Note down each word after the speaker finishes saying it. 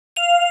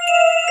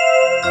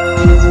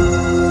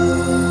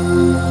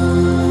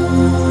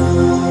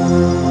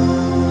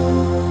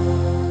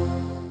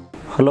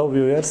Hello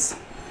viewers,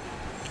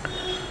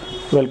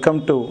 welcome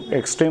to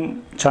Extreme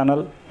channel.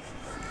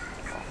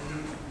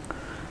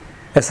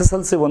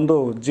 SSLC ಒಂದು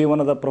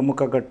ಜೀವನದ ಪ್ರಮುಖ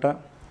ಘಟ್ಟ.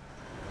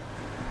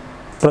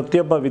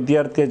 ಪ್ರತಿಯೊಬ್ಬ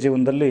ವಿದ್ಯಾರ್ಥಿಯ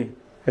ಜೀವನದಲ್ಲಿ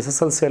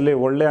SSLCಯಲ್ಲಿ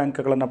ಒಳ್ಳೆಯ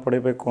ಅಂಕಗಳನ್ನು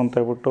ಪಡೆಯಬೇಕು ಅಂತ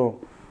ಹೇಳ್ಬಿಟ್ಟು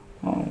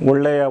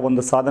ಒಳ್ಳೆಯ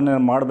ಒಂದು ಸಾಧನೆ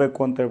ಮಾಡಬೇಕು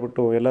ಅಂತ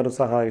ಹೇಳ್ಬಿಟ್ಟು ಎಲ್ಲರೂ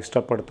ಸಹ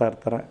ಇಷ್ಟಪಡ್ತಾ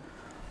ಇರ್ತಾರೆ.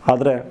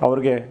 ಆದರೆ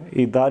ಅವರಿಗೆ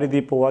ಈ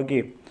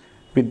ದಾರಿದೀಪವಾಗಿ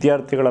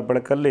ವಿದ್ಯಾರ್ಥಿಗಳ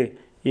ಬೆಳಕಲ್ಲಿ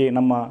ಈ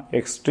ನಮ್ಮ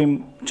ಎಕ್ಸ್ಟ್ರೀಮ್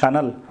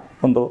ಚಾನಲ್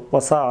ಒಂದು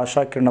ಹೊಸ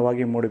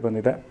ಆಶಾಕಿರಣವಾಗಿ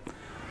ಮೂಡಿಬಂದಿದೆ.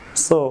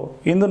 ಸೊ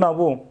ಇಂದು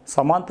ನಾವು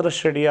ಸಮಾಂತರ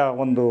ಶ್ರೇಣಿಯ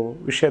ಒಂದು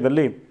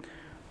ವಿಷಯದಲ್ಲಿ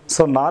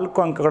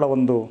 4 ಅಂಕಗಳ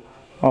ಒಂದು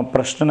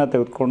ಪ್ರಶ್ನೆನ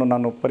ತೆಗೆದುಕೊಂಡು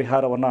ನಾನು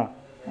ಪರಿಹಾರವನ್ನು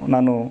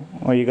ನಾನು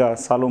ಈಗ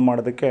ಸಾಲ್ವ್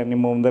ಮಾಡೋದಕ್ಕೆ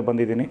ನಿಮ್ಮ ಮುಂದೆ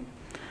ಬಂದಿದ್ದೀನಿ.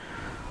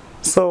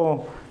 ಸೊ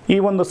ಈ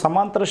ಒಂದು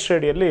ಸಮಾಂತರ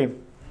ಶ್ರೇಣಿಯಲ್ಲಿ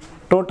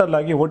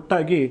ಟೋಟಲಾಗಿ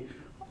ಒಟ್ಟಾಗಿ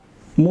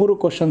 3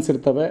 ಕ್ವಶನ್ಸ್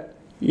ಇರ್ತವೆ.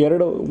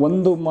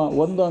 ಒಂದು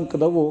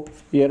ಅಂಕದವು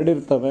 2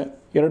 ಇರ್ತವೆ,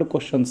 2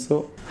 ಕ್ವಶನ್ಸು.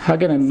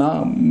 ಹಾಗೆಯೇ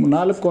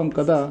 4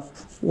 ಅಂಕದ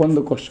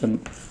 1 ಕ್ವಶನ್.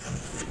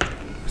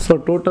 ಸೊ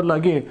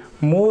ಟೋಟಲಾಗಿ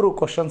 3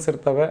 ಕ್ವಶನ್ಸ್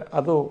ಇರ್ತವೆ.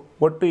 ಅದು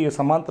ಒಟ್ಟು ಈ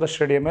ಸಮಾಂತರ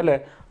ಶ್ರೇಣಿಯ ಮೇಲೆ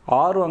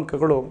 6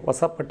 ಅಂಕಗಳು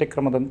ಹೊಸ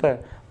ಪಠ್ಯಕ್ರಮದಂತೆ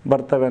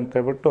ಬರ್ತವೆ ಅಂತ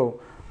ಹೇಳ್ಬಿಟ್ಟು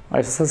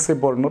SSLC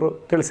ಬೋರ್ಡ್ನವರು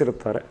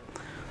ತಿಳಿಸಿರುತ್ತಾರೆ.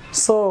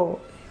 ಸೊ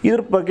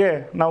ಇದ್ರ ಬಗ್ಗೆ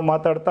ನಾವು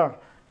ಮಾತಾಡ್ತಾ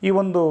ಈ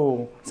ಒಂದು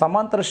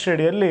ಸಮಾಂತರ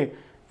ಶ್ರೇಣಿಯಲ್ಲಿ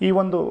ಈ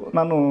ಒಂದು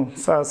ನಾನು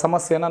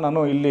ಸಮಸ್ಯೆನ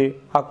ನಾನು ಇಲ್ಲಿ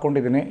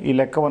ಹಾಕ್ಕೊಂಡಿದ್ದೀನಿ, ಈ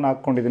ಲೆಕ್ಕವನ್ನು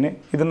ಹಾಕ್ಕೊಂಡಿದ್ದೀನಿ.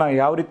 ಇದನ್ನು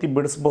ಯಾವ ರೀತಿ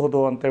ಬಿಡಿಸ್ಬಹುದು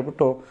ಅಂತ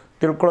ಹೇಳ್ಬಿಟ್ಟು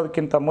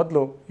ತಿಳ್ಕೊಳ್ಳೋದಕ್ಕಿಂತ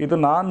ಮೊದಲು ಇದು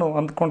ನಾನು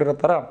ಅಂದ್ಕೊಂಡಿರೋ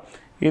ಥರ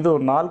ಇದು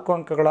 4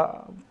 ಅಂಕಗಳ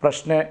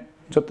ಪ್ರಶ್ನೆ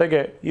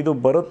ಜೊತೆಗೆ ಇದು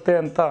ಬರುತ್ತೆ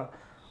ಅಂತ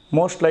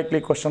ಮೋಸ್ಟ್ ಲೈಕ್ಲಿ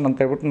ಕ್ವಶನ್ ಅಂತ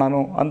ಹೇಳ್ಬಿಟ್ಟು ನಾನು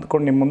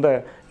ಅಂದ್ಕೊಂಡು ನಿಮ್ಮ ಮುಂದೆ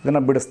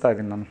ಇದನ್ನು ಬಿಡಿಸ್ತಾ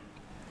ಇದ್ದೀನಿ ನಾನು.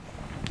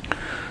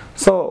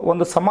 ಸೊ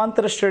ಒಂದು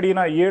ಸಮಾಂತರ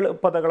ಶ್ರೇಣಿನ 7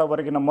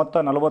 ಪದಗಳವರೆಗಿನ ಮೊತ್ತ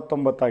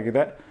 49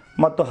 ಆಗಿದೆ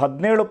ಮತ್ತು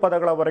 17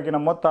 ಪದಗಳವರೆಗಿನ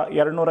ಮೊತ್ತ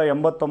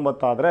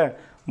 289 ಆದರೆ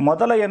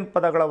ಮೊದಲ n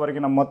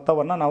ಪದಗಳವರೆಗಿನ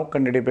ಮೊತ್ತವನ್ನು ನಾವು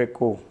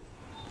ಕಂಡುಹಿಡಿಬೇಕು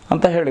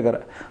ಅಂತ ಹೇಳಿದ್ದಾರೆ.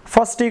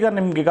 ಫಸ್ಟ್ ಈಗ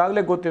ನಿಮ್ಗೆ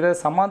ಈಗಾಗಲೇ ಗೊತ್ತಿದೆ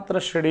ಸಮಾಂತರ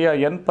ಶ್ರೇಣಿಯ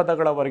n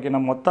ಪದಗಳವರೆಗಿನ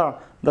ಮೊತ್ತ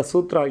ದ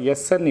ಸೂತ್ರ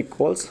Sn =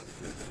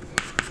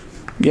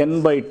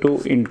 n/2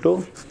 ×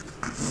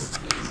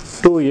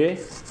 2a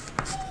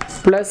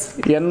plus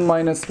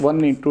n-1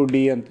 × d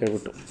ಅಂತ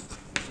ಹೇಳ್ಬಿಟ್ಟು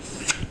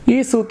ಈ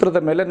ಸೂತ್ರದ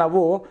ಮೇಲೆ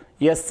ನಾವು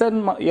S7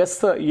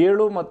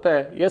 ಮತ್ತು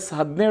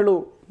S17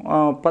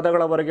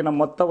 ಪದಗಳವರೆಗಿನ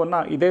ಮೊತ್ತವನ್ನು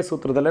ಇದೇ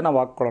ಸೂತ್ರದಲ್ಲೇ ನಾವು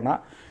ಹಾಕ್ಕೊಳ್ಳೋಣ.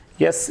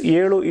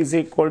 S7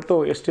 =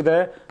 ಎಷ್ಟಿದೆ?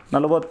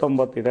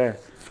 49 ಇದೆ.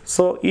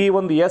 ಸೊ ಈ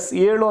ಒಂದು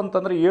S7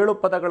 ಅಂತಂದರೆ 7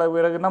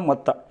 ಪದಗಳವರೆಗಿನ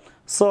ಮೊತ್ತ.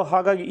 ಸೊ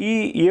ಹಾಗಾಗಿ ಈ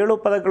 7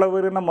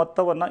 ಪದಗಳವರೆಗಿನ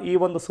ಮೊತ್ತವನ್ನು ಈ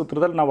ಒಂದು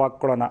ಸೂತ್ರದಲ್ಲಿ ನಾವು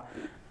ಹಾಕ್ಕೊಳ್ಳೋಣ.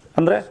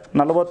 ಅಂದರೆ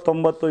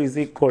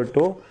 49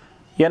 =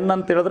 n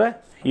ಅಂತ ಹೇಳಿದ್ರೆ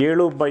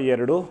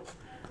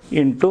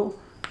 7/2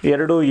 ×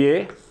 2a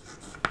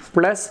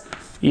ಪ್ಲಸ್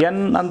n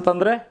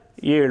ಅಂತಂದರೆ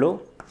 7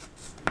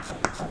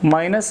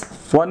 ಮೈನಸ್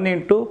 1 ×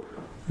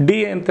 d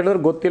ಅಂತ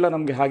ಹೇಳಿದ್ರೆ ಗೊತ್ತಿಲ್ಲ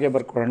ನಮಗೆ, ಹಾಗೆ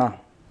ಬರ್ಕೊಳ್ಳೋಣ.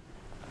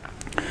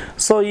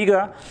 ಸೊ ಈಗ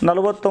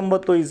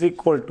 49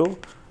 =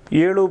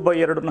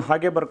 7/2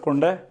 ಹಾಗೆ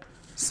ಬರ್ಕೊಂಡೆ.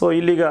 ಸೊ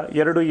ಇಲ್ಲಿಗ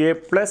 2a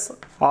ಪ್ಲಸ್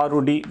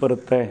 6d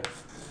ಬರುತ್ತೆ.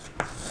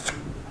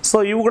 ಸೊ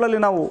ಇವುಗಳಲ್ಲಿ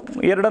ನಾವು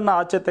 2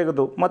 ಆಚೆ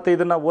ತೆಗೆದು ಮತ್ತು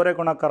ಇದನ್ನು ಓರೆ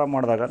ಗುಣಾಕಾರ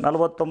ಮಾಡಿದಾಗ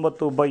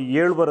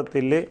 49/7 ಬರುತ್ತೆ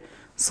ಇಲ್ಲಿ.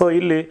 ಸೊ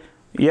ಇಲ್ಲಿ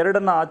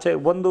 2 ಆಚೆ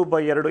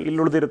 1/2 ಇಲ್ಲಿ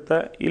ಉಳಿದಿರುತ್ತೆ.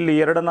 ಇಲ್ಲಿ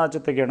 2 ಆಚೆ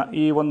ತೆಗೆಯೋಣ.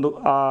 ಈ ಒಂದು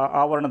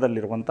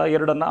ಆವರಣದಲ್ಲಿರುವಂಥ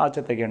 2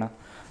 ಆಚೆ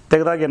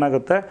ತೆಗೆದಾಗ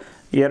ಏನಾಗುತ್ತೆ?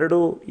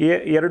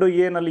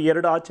 2a ನಲ್ಲಿ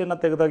 2 ಆಚೆನ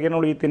ತೆಗೆದಾಗ ಏನು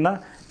ಉಳಿಯುತ್ತಿನ್ನ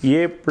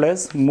a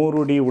ಪ್ಲಸ್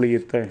 3d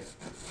ಉಳಿಯುತ್ತೆ.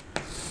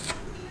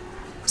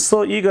 ಸೊ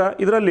ಈಗ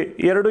ಇದರಲ್ಲಿ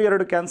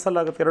 2 ಕ್ಯಾನ್ಸಲ್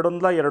ಆಗುತ್ತೆ.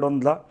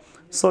 2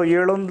 ಸೊ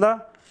 7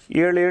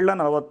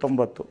 7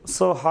 49.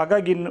 ಸೊ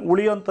ಹಾಗಾಗಿ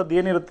ಉಳಿಯುವಂಥದ್ದು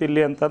ಏನಿರುತ್ತೆ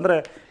ಇಲ್ಲಿ ಅಂತಂದರೆ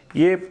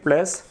a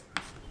ಪ್ಲಸ್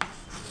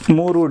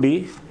 3d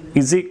 =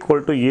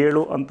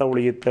 7 ಅಂತ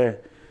ಉಳಿಯುತ್ತೆ.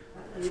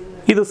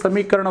 ಇದು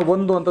ಸಮೀಕರಣ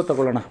 1 ಅಂತ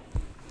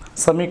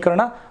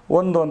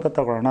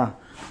ತಗೊಳ್ಳೋಣ.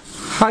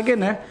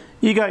 ಹಾಗೆಯೇ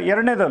ಈಗ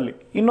ಎರಡನೇದಲ್ಲಿ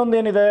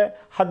ಇನ್ನೊಂದೇನಿದೆ?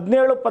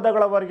 17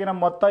 ಪದಗಳವರೆಗಿನ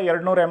ಮೊತ್ತ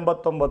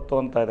 289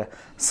 ಅಂತ ಇದೆ.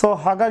 ಸೊ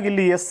ಹಾಗಾಗಿ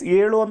ಇಲ್ಲಿ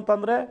S7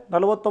 ಅಂತಂದರೆ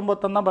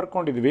 49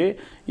 ಬರ್ಕೊಂಡಿದ್ವಿ.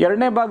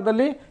 ಎರಡನೇ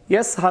ಭಾಗದಲ್ಲಿ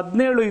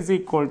S17 =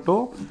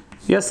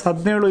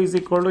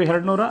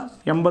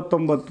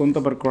 289 ಅಂತ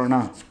ಬರ್ಕೊಳ್ಳೋಣ.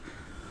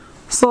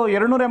 ಸೊ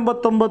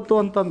 289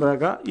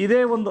 ಅಂತಂದಾಗ ಇದೇ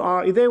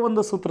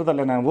ಒಂದು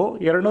ಸೂತ್ರದಲ್ಲೇ ನಾವು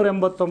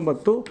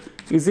 289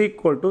 =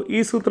 ಈ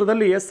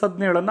ಸೂತ್ರದಲ್ಲಿ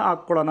S17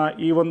 ಹಾಕ್ಕೊಳ್ಳೋಣ.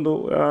 ಈ ಒಂದು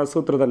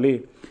ಸೂತ್ರದಲ್ಲಿ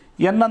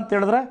n ಅಂತ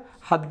ಹೇಳಿದ್ರೆ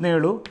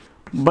 17/2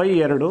 ×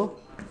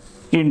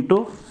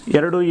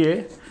 2a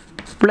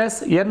ಪ್ಲಸ್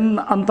n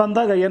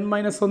ಅಂತಂದಾಗ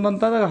n-1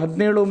 ಅಂತಂದಾಗ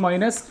 17 -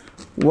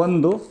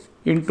 1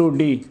 ×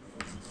 d.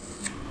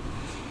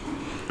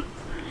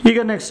 ಈಗ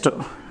ನೆಕ್ಸ್ಟ್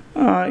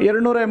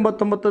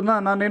 289ನ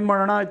ನಾನೇನು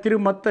ಮಾಡೋಣ?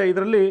 ತಿರುಗಿ ಮತ್ತೆ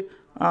ಇದರಲ್ಲಿ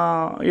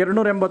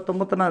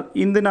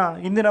 289ನ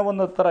ಹಿಂದಿನ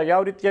ಒಂದು ಥರ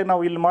ಯಾವ ರೀತಿಯಾಗಿ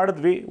ನಾವು ಇಲ್ಲಿ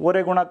ಮಾಡಿದ್ವಿ,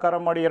 ಓರೆ ಗುಣಾಕಾರ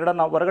ಮಾಡಿ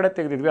 2 ಹೊರಗಡೆ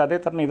ತೆಗೆದಿದ್ವಿ, ಅದೇ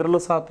ಥರ ಇದರಲ್ಲೂ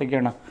ಸಹ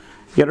ತೆಗೆಯೋಣ.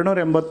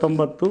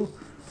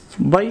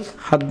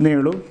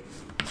 289/17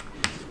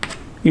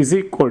 =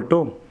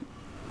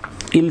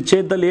 ಇಲ್ಲಿ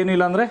ಛೇದದಲ್ಲಿ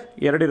ಏನಿಲ್ಲ ಅಂದರೆ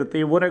 2 ಇರುತ್ತೆ.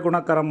 ಈ ಓರೆ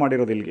ಗುಣಾಕಾರ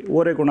ಮಾಡಿರೋದು ಇಲ್ಲಿಗೆ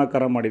ಓರೆ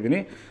ಗುಣಾಕಾರ ಮಾಡಿದ್ದೀನಿ.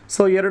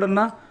 ಸೊ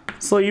 2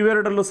 ಸೊ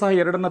ಇವೆರಡಲ್ಲೂ ಸಹ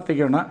 2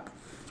 ತೆಗೆಯೋಣ.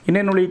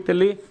 ಇನ್ನೇನು ಉಳಿಯುತ್ತೆ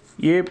ಇಲ್ಲಿ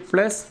a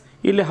ಪ್ಲಸ್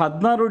ಇಲ್ಲಿ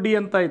 16d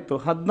ಅಂತ ಇತ್ತು.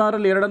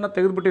 16ರಲ್ಲಿ 2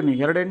 ತೆಗೆದುಬಿಟ್ಟಿನಿ.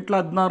 2 × 8 =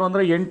 16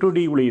 ಅಂದರೆ 8d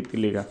ಉಳಿಯುತ್ತೆ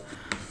ಇಲ್ಲಿಗ.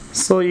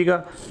 ಸೊ ಈಗ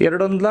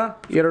 2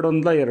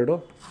 2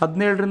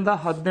 17ರಿಂದ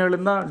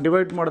 17ರಿಂದ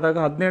ಡಿವೈಡ್ ಮಾಡಿದಾಗ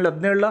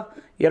 17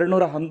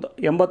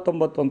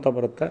 289 ಅಂತ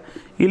ಬರುತ್ತೆ.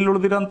 ಇಲ್ಲಿ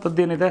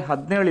ಉಳಿದಿರೋಂಥದ್ದು ಏನಿದೆ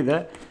 17 ಇದೆ.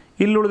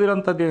 ಇಲ್ಲಿ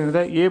ಉಳಿದಿರೋಂಥದ್ದು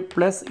ಏನಿದೆ a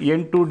ಪ್ಲಸ್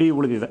n2d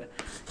ಉಳಿದಿದೆ.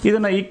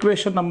 ಇದನ್ನು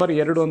ಈಕ್ವೇಷನ್ ನಂಬರ್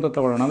 2 ಅಂತ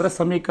ತಗೊಳ್ಳೋಣ, ಅಂದರೆ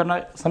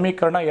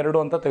ಸಮೀಕರಣ 2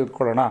 ಅಂತ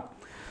ತೆಗೆದುಕೊಳ್ಳೋಣ.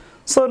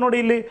 ಸೊ ನೋಡಿ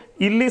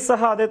ಇಲ್ಲಿ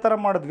ಸಹ ಅದೇ ಥರ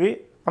ಮಾಡಿದ್ವಿ.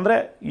 ಅಂದರೆ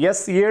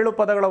S7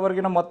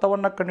 ಪದಗಳವರೆಗಿನ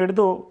ಮೊತ್ತವನ್ನು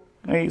ಕಂಡುಹಿಡಿದು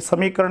ಈ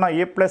ಸಮೀಕರಣ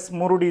a ಪ್ಲಸ್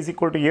 3d =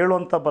 7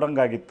 ಅಂತ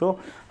ಬರೋಂಗಾಗಿತ್ತು.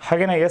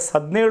 ಹಾಗೆಯೇ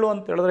S17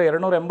 ಅಂತ ಹೇಳಿದ್ರೆ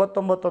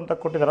 289 ಅಂತ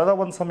ಕೊಟ್ಟಿದ್ದಾರೆ, ಅದ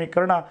ಒಂದು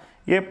ಸಮೀಕರಣ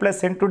a ಪ್ಲಸ್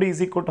n2d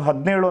 =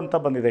 17 ಅಂತ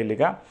ಬಂದಿದೆ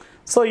ಇಲ್ಲಿಗ.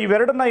 ಸೊ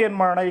ಇವೆರಡನ್ನ ಏನು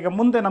ಮಾಡೋಣ, ಈಗ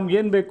ಮುಂದೆ ನಮ್ಗೆ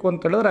ಏನು ಬೇಕು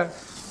ಅಂತ ಹೇಳಿದ್ರೆ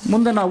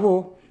ಮುಂದೆ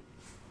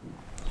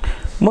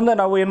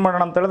ನಾವು ಏನು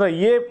ಮಾಡೋಣ ಅಂತ ಹೇಳಿದ್ರೆ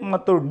ಎ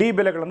ಮತ್ತು ಡಿ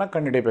ಬೆಲೆಗಳನ್ನು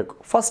ಕಂಡುಹಿಡಿಯಬೇಕು.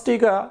 ಫಸ್ಟ್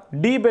ಈಗ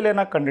ಡಿ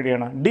ಬೆಲೆನ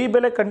ಕಂಡುಹಿಡಿಯೋಣ. ಡಿ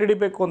ಬೆಲೆ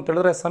ಕಂಡುಹಿಡಿಬೇಕು ಅಂತ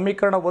ಹೇಳಿದ್ರೆ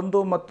ಸಮೀಕರಣ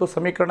 1 ಮತ್ತು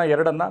ಸಮೀಕರಣ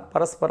 2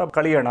 ಪರಸ್ಪರ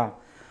ಕಳೆಯೋಣ.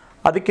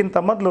 ಅದಕ್ಕಿಂತ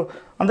ಮೊದಲು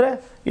ಅಂದರೆ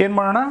ಏನು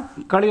ಮಾಡೋಣ,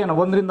 ಕಳೆಯೋಣ,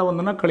 1ರಿಂದ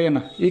 1 ಕಳೆಯೋಣ.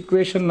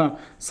 ಈಕ್ವೇಷನ್ನ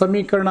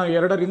ಸಮೀಕರಣ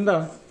 2ರಿಂದ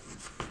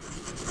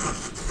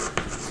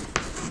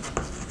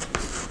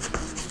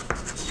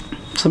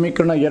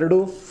ಸಮೀಕರಣ 2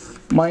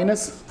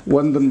 ಮೈನಸ್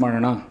 1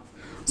 ಮಾಡೋಣ.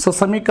 ಸೊ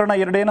ಸಮೀಕರಣ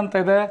 2 ಏನಂತ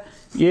ಇದೆ,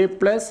 a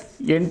ಪ್ಲಸ್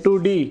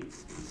n2d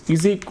 =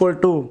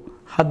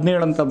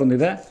 17 ಅಂತ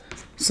ಬಂದಿದೆ.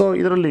 ಸೊ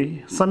ಇದರಲ್ಲಿ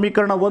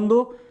ಸಮೀಕರಣ 1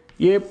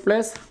 a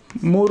ಪ್ಲಸ್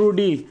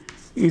 3d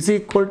 =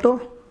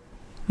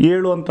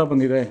 7 ಅಂತ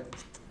ಬಂದಿದೆ.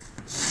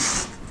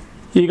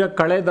 ಈಗ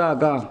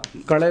ಕಳೆದಾಗ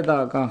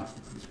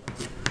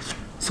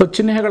ಸೊ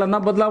ಚಿಹ್ನೆಗಳನ್ನು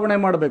ಬದಲಾವಣೆ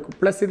ಮಾಡಬೇಕು.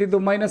 ಪ್ಲಸ್ ಇದ್ದಿದ್ದು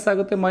ಮೈನಸ್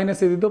ಆಗುತ್ತೆ,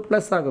 ಮೈನಸ್ ಇದ್ದಿದ್ದು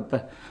ಪ್ಲಸ್ ಆಗುತ್ತೆ.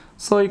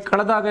 ಸೊ ಈ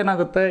ಕಳೆದಾಗ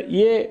ಏನಾಗುತ್ತೆ,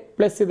 ಎ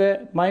ಪ್ಲಸ್ ಇದೆ,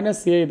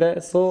 ಮೈನಸ್ ಎ ಇದೆ.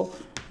 ಸೊ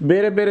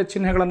ಬೇರೆ ಬೇರೆ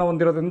ಚಿಹ್ನೆಗಳನ್ನು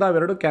ಹೊಂದಿರೋದ್ರಿಂದ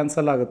ಅವೆರಡು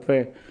ಕ್ಯಾನ್ಸಲ್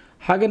ಆಗುತ್ತವೆ.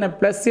 ಹಾಗೆಯೇ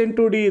ಪ್ಲಸ್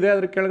n2d ಇದೆ,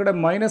 ಅದ್ರ ಕೆಳಗಡೆ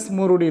ಮೈನಸ್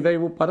 3d ಇದೆ.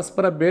 ಇವು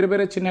ಪರಸ್ಪರ ಬೇರೆ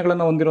ಬೇರೆ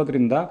ಚಿಹ್ನೆಗಳನ್ನು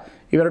ಹೊಂದಿರೋದ್ರಿಂದ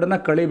ಇವೆರಡನ್ನ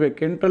ಕಳಿಬೇಕು.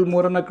 8ರಲ್ಲಿ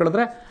 3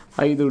 ಕಳೆದ್ರೆ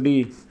 5d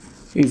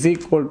 =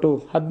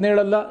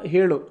 17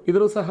 7.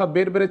 ಇದರೂ ಸಹ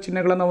ಬೇರೆ ಬೇರೆ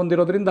ಚಿಹ್ನೆಗಳನ್ನು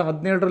ಹೊಂದಿರೋದ್ರಿಂದ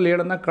 17ರಲ್ಲಿ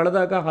 7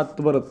 ಕಳೆದಾಗ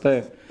 10 ಬರುತ್ತೆ.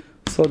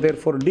 ಸೊ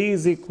ದೇರ್ಫೋರ್ d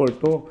 =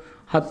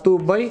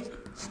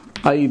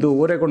 10/5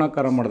 ಓರೆ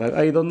ಗುಣಾಕಾರ ಮಾಡಿದಾಗ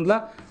 5 1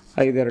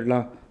 5 2.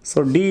 ಸೊ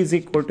d =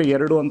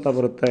 2 ಅಂತ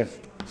ಬರುತ್ತೆ.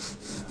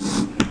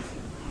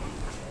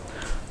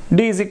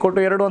 d =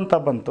 2 ಅಂತ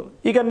ಬಂತು.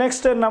 ಈಗ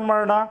ನೆಕ್ಸ್ಟ್ ಏನು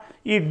ಮಾಡೋಣ,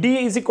 ಈ d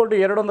 =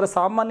 2 ಅಂದರೆ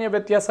ಸಾಮಾನ್ಯ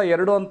ವ್ಯತ್ಯಾಸ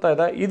 2 ಅಂತ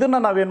ಇದೆ. ಇದನ್ನು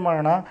ನಾವೇನು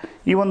ಮಾಡೋಣ,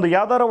 ಈ ಒಂದು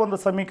ಯಾವ್ದಾರ ಒಂದು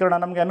ಸಮೀಕರಣ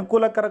ನಮಗೆ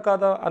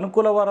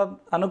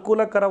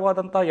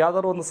ಅನುಕೂಲಕರವಾದಂಥ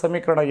ಯಾವ್ದಾರು ಒಂದು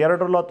ಸಮೀಕರಣ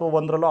 2ರಲ್ಲೋ ಅಥವಾ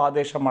 1ರಲ್ಲೋ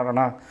ಆದೇಶ ಮಾಡೋಣ.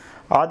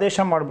 ಆದೇಶ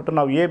ಮಾಡಿಬಿಟ್ಟು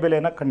ನಾವು ಎ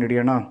ಬೆಲೆಯನ್ನು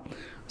ಕಂಡುಹಿಡಿಯೋಣ.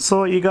 ಸೊ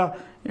ಈಗ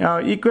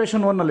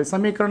ಈಕ್ವೇಷನ್ 1ನಲ್ಲಿ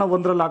ಸಮೀಕರಣ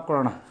 1ರಲ್ಲಿ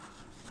ಹಾಕ್ಕೊಳ್ಳೋಣ.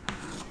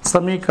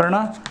 ಸಮೀಕರಣ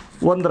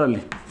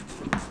 1ರಲ್ಲಿ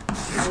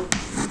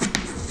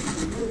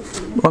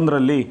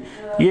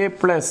a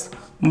ಪ್ಲಸ್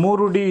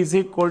 3d =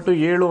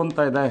 7 ಅಂತ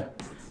ಇದೆ.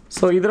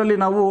 ಸೊ ಇದರಲ್ಲಿ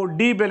ನಾವು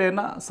ಡಿ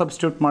ಬೆಲೆಯನ್ನು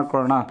ಸಬ್ಸ್ಟಿಟ್ಯೂಟ್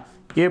ಮಾಡ್ಕೊಳ್ಳೋಣ.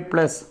 a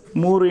ಪ್ಲಸ್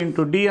 3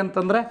 × d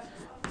ಅಂತಂದರೆ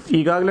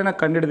ಈಗಾಗಲೇ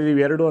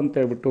ಕಂಡುಹಿಡಿದಿದ್ದೀವಿ 2 ಅಂತ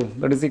ಹೇಳ್ಬಿಟ್ಟು,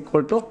 ದಟ್ ಇಸ್ =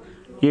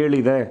 7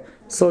 ಇದೆ.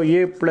 ಸೊ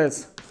a ಪ್ಲಸ್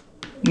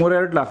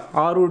 3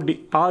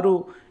 2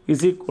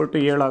 6 =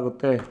 7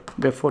 ಆಗುತ್ತೆ.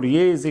 ದೇರ್ಫೋರ್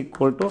a =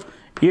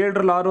 7ರಲ್ಲಿ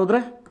 6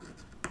 ಹೋದರೆ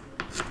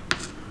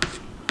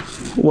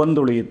 1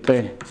 ಉಳಿಯುತ್ತೆ.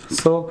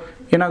 ಸೊ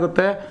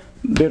ಏನಾಗುತ್ತೆ,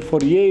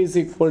 ದೇರ್ಫೋರ್ a =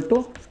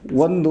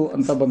 1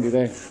 ಅಂತ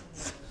ಬಂದಿದೆ.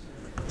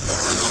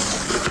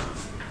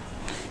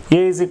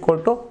 a =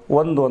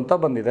 1 ಅಂತ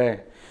ಬಂದಿದೆ.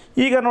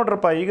 ಈಗ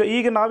ನೋಡ್ರಪ್ಪ,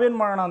 ಈಗ ನಾವೇನು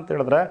ಮಾಡೋಣ ಅಂತ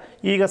ಹೇಳಿದ್ರೆ,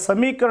 ಈಗ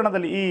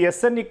ಸಮೀಕರಣದಲ್ಲಿ ಈ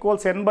Sn =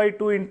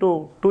 n/2 ×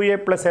 2a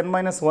 + n -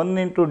 1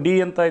 × d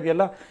ಅಂತ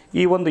ಇದೆಯಲ್ಲ,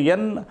 ಈ ಒಂದು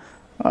n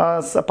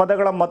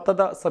ಪದಗಳ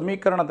ಮೊತ್ತದ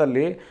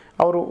ಸಮೀಕರಣದಲ್ಲಿ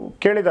ಅವರು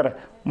ಕೇಳಿದ್ದಾರೆ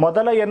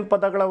ಮೊದಲ n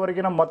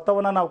ಪದಗಳವರೆಗಿನ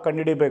ಮೊತ್ತವನ್ನು ನಾವು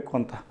ಕಂಡುಹಿಡಿಯಬೇಕು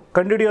ಅಂತ.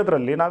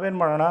 ಕಂಡುಹಿಡಿಯೋದ್ರಲ್ಲಿ ನಾವೇನು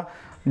ಮಾಡೋಣ,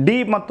 ಡಿ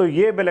ಮತ್ತು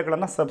ಎ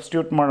ಬೆಲೆಗಳನ್ನು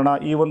ಸಬ್ಸ್ಟಿಟ್ಯೂಟ್ ಮಾಡೋಣ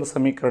ಈ ಒಂದು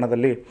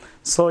ಸಮೀಕರಣದಲ್ಲಿ.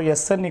 ಸೊ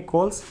Sn =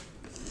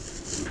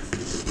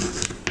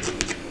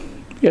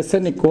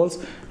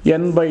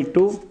 n/2 ×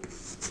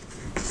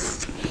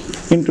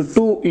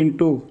 2 ×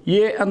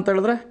 a ಅಂತ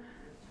ಹೇಳಿದ್ರೆ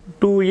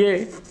 2a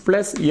 +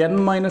 n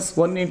 -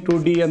 1 ×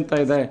 d ಅಂತ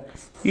ಇದೆ.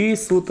 ಈ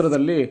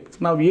ಸೂತ್ರದಲ್ಲಿ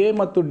ನಾವು ಎ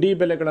ಮತ್ತು ಡಿ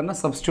ಬೆಲೆಗಳನ್ನು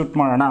ಸಬ್ಸ್ಟಿಟ್ಯೂಟ್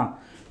ಮಾಡೋಣ.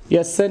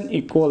 Sn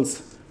 =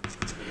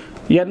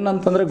 n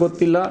ಅಂತಂದರೆ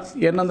ಗೊತ್ತಿಲ್ಲ,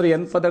 n ಅಂದರೆ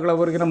n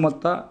ಪದಗಳವರೆಗಿನ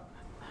ಮೊತ್ತ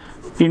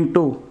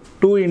ಇಂಟು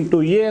 2 ×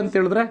 a ಅಂತ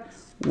ಹೇಳಿದ್ರೆ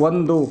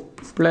 1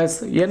 ಪ್ಲಸ್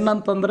n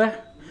ಅಂತಂದರೆ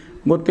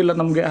ಗೊತ್ತಿಲ್ಲ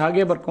ನಮಗೆ,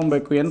 ಹಾಗೆ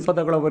ಬರ್ಕೊಬೇಕು, n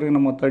ಪದಗಳವರೆಗಿನ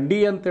ಮೊತ್ತ. ಡಿ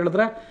ಅಂತ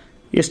ಹೇಳಿದ್ರೆ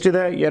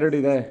ಎಷ್ಟಿದೆ, 2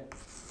 ಇದೆ.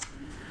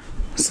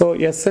 So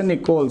Sn =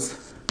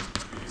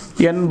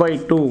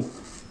 n/2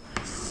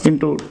 × 2 1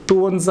 2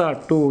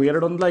 2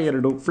 1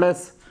 2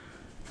 plus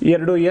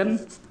 2n -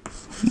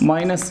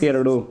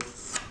 2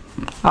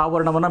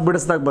 ಆವರಣವನ್ನು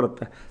ಬಿಡಿಸಿದಾಗ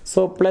ಬರುತ್ತೆ. ಸೊ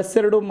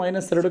 +2 -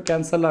 2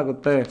 ಕ್ಯಾನ್ಸಲ್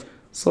ಆಗುತ್ತೆ.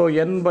 So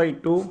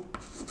n/2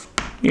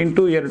 ×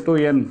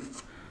 2n.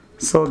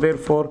 So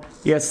therefore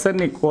Sn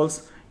 =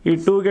 ಈ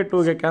 2ಗೆ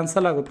 2ಗೆ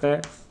ಕ್ಯಾನ್ಸಲ್ ಆಗುತ್ತೆ.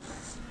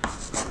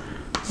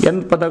 n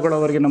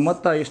ಪದಗಳವರೆಗಿನ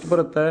ಮೊತ್ತ ಎಷ್ಟು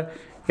ಬರುತ್ತೆ,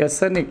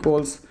 Sn =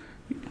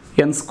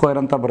 n²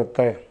 ಅಂತ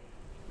ಬರುತ್ತೆ.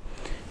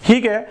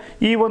 ಹೀಗೆ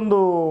ಈ ಒಂದು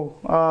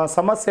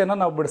ಸಮಸ್ಯೆಯನ್ನು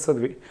ನಾವು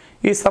ಬಿಡಿಸಿದ್ವಿ.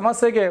 ಈ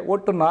ಸಮಸ್ಯೆಗೆ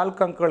ಒಟ್ಟು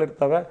 4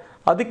 ಅಂಕಗಳಿರ್ತವೆ.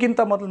 ಅದಕ್ಕಿಂತ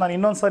ಮೊದಲು ನಾನು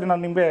ಇನ್ನೊಂದು ಸಾರಿ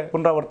ನಿಮಗೆ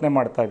ಪುನರಾವರ್ತನೆ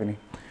ಮಾಡ್ತಾ ಇದ್ದೀನಿ.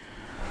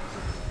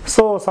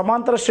 ಸೊ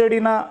ಸಮಾಂತರ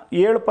ಶ್ರೇಣಿನ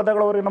 7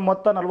 ಪದಗಳವರೆಗಿನ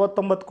ಮೊತ್ತ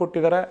 49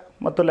 ಕೊಟ್ಟಿದ್ದಾರೆ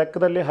ಮತ್ತು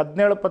ಲೆಕ್ಕದಲ್ಲಿ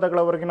 17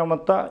 ಪದಗಳವರೆಗಿನ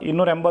ಮೊತ್ತ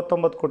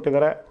 289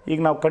 ಕೊಟ್ಟಿದ್ದಾರೆ. ಈಗ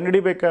ನಾವು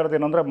ಕಂಡುಹಿಡಿಬೇಕಾಗಿರೋದು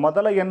ಏನಂದರೆ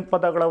ಮೊದಲ n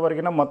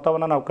ಪದಗಳವರೆಗಿನ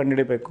ಮೊತ್ತವನ್ನು ನಾವು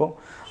ಕಂಡುಹಿಡಿಬೇಕು.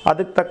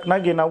 ಅದಕ್ಕೆ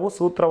ತಕ್ಕನಾಗಿ ನಾವು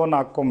ಸೂತ್ರವನ್ನು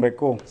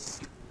ಹಾಕ್ಕೊಬೇಕು.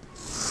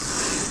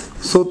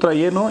 ಸೂತ್ರ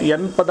ಏನು?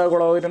 n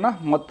ಪದಗಳವರೆಗಿನ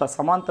ಮೊತ್ತ,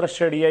 ಸಮಾಂತರ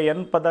ಶ್ರೇಣಿಯ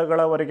n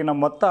ಪದಗಳವರೆಗಿನ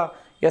ಮೊತ್ತ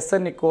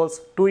Sn =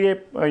 2a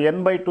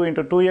n/2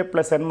 × 2a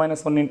 + n - 1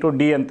 ×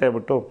 d ಅಂತ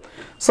ಹೇಳ್ಬಿಟ್ಟು.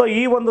 ಸೊ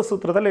ಈ ಒಂದು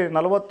ಸೂತ್ರದಲ್ಲಿ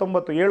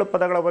 49 7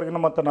 ಪದಗಳವರೆಗಿನ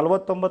ಮೊತ್ತ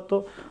 49,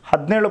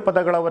 17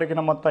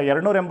 ಪದಗಳವರೆಗಿನ ಮೊತ್ತ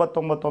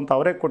 289 ಅಂತ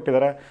ಅವರೇ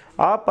ಕೊಟ್ಟಿದ್ದಾರೆ.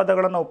 ಆ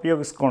ಪದಗಳನ್ನು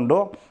ಉಪಯೋಗಿಸ್ಕೊಂಡು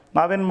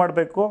ನಾವೇನು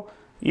ಮಾಡಬೇಕು,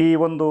 ಈ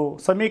ಒಂದು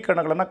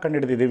ಸಮೀಕರಣಗಳನ್ನು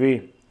ಕಂಡುಹಿಡಿದಿದ್ದೀವಿ.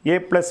 a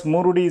 +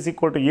 3d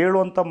 =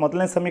 7 ಅಂತ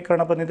ಮೊದಲನೇ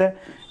ಸಮೀಕರಣ ಬಂದಿದೆ.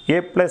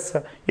 a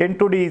 +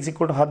 8d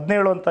 =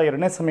 17 ಅಂತ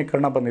ಎರಡನೇ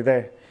ಸಮೀಕರಣ ಬಂದಿದೆ.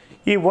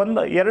 ಈ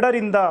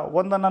 2ರಿಂದ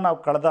 1 ನಾವು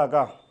ಕಳೆದಾಗ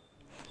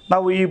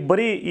ನಾವು ಈ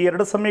ಬರೀ ಈ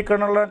 2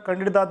 ಸಮೀಕರಣಗಳನ್ನ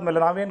ಕಂಡುಹಿಡಿದಾದ್ಮೇಲೆ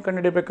ನಾವೇನು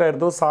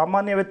ಕಂಡುಹಿಡಿಬೇಕಾಗಿರೋದು,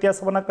 ಸಾಮಾನ್ಯ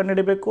ವ್ಯತ್ಯಾಸವನ್ನು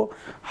ಕಂಡುಹಿಡಿಬೇಕು,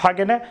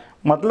 ಹಾಗೆಯೇ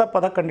ಮೊದಲ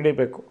ಪದ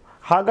ಕಂಡುಹಿಡಿಬೇಕು.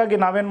 ಹಾಗಾಗಿ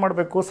ನಾವೇನು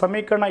ಮಾಡಬೇಕು,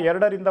 ಸಮೀಕರಣ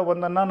 2ರಿಂದ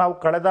 1 ನಾವು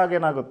ಕಳೆದಾಗ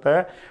ಏನಾಗುತ್ತೆ,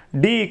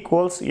 d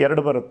 =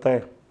 2 ಬರುತ್ತೆ.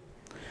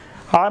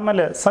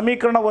 ಆಮೇಲೆ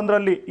ಸಮೀಕರಣ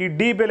 1ರಲ್ಲಿ ಈ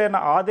ಡಿ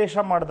ಬೆಲೆಯನ್ನು ಆದೇಶ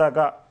ಮಾಡಿದಾಗ,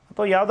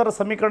 ಅಥವಾ ಯಾವುದಾದ್ರು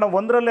ಸಮೀಕರಣ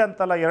 1ರಲ್ಲಿ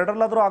ಅಂತಲ್ಲ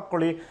 2ರಲ್ಲಾದರೂ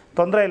ಹಾಕ್ಕೊಳ್ಳಿ,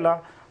 ತೊಂದರೆ ಇಲ್ಲ.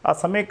 ಆ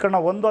ಸಮೀಕರಣ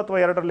 1 ಅಥವಾ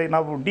 2ರಲ್ಲಿ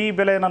ನಾವು ಡಿ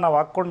ಬೆಲೆಯನ್ನು ನಾವು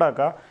ಹಾಕ್ಕೊಂಡಾಗ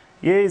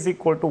a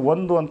 =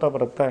 1 ಅಂತ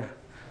ಬರುತ್ತೆ.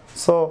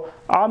 ಸೊ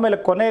ಆಮೇಲೆ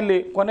ಕೊನೆಯಲ್ಲಿ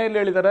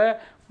ಹೇಳಿದರೆ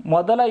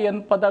ಮೊದಲ n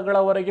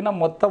ಪದಗಳವರೆಗಿನ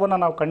ಮೊತ್ತವನ್ನು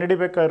ನಾವು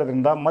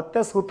ಕಂಡುಹಿಡಿಬೇಕಾಗಿರೋದ್ರಿಂದ ಮತ್ತೆ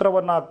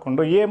ಸೂತ್ರವನ್ನು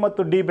ಹಾಕ್ಕೊಂಡು a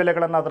ಮತ್ತು d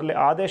ಬೆಲೆಗಳನ್ನು ಅದರಲ್ಲಿ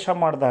ಆದೇಶ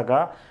ಮಾಡಿದಾಗ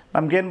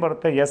ನಮಗೇನು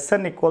ಬರುತ್ತೆ,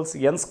 Sn =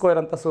 n²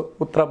 ಅಂತ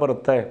ಉತ್ತರ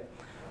ಬರುತ್ತೆ.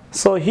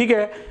 ಸೊ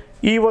ಹೀಗೆ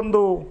ಈ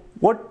ಒಂದು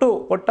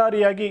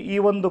ಒಟ್ಟಾರೆಯಾಗಿ ಈ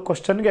ಒಂದು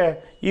ಕ್ವಶನ್ಗೆ,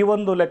 ಈ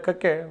ಒಂದು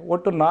ಲೆಕ್ಕಕ್ಕೆ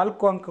ಒಟ್ಟು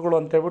 4 ಅಂಕಗಳು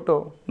ಅಂತೇಳ್ಬಿಟ್ಟು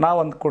ನಾವು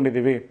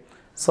ಅಂದ್ಕೊಂಡಿದ್ದೀವಿ.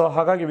 ಸೊ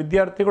ಹಾಗಾಗಿ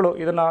ವಿದ್ಯಾರ್ಥಿಗಳು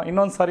ಇದನ್ನು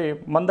ಇನ್ನೊಂದು ಸಾರಿ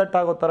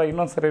ಮಂದಟ್ಟಾಗೋ ಥರ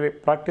ಇನ್ನೊಂದು ಸಾರಿ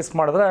ಪ್ರಾಕ್ಟೀಸ್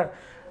ಮಾಡಿದ್ರೆ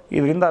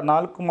ಇದರಿಂದ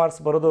 4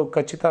 ಮಾರ್ಕ್ಸ್ ಬರೋದು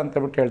ಖಚಿತ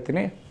ಅಂತೇಳ್ಬಿಟ್ಟು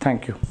ಹೇಳ್ತೀನಿ.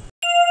 Thank you.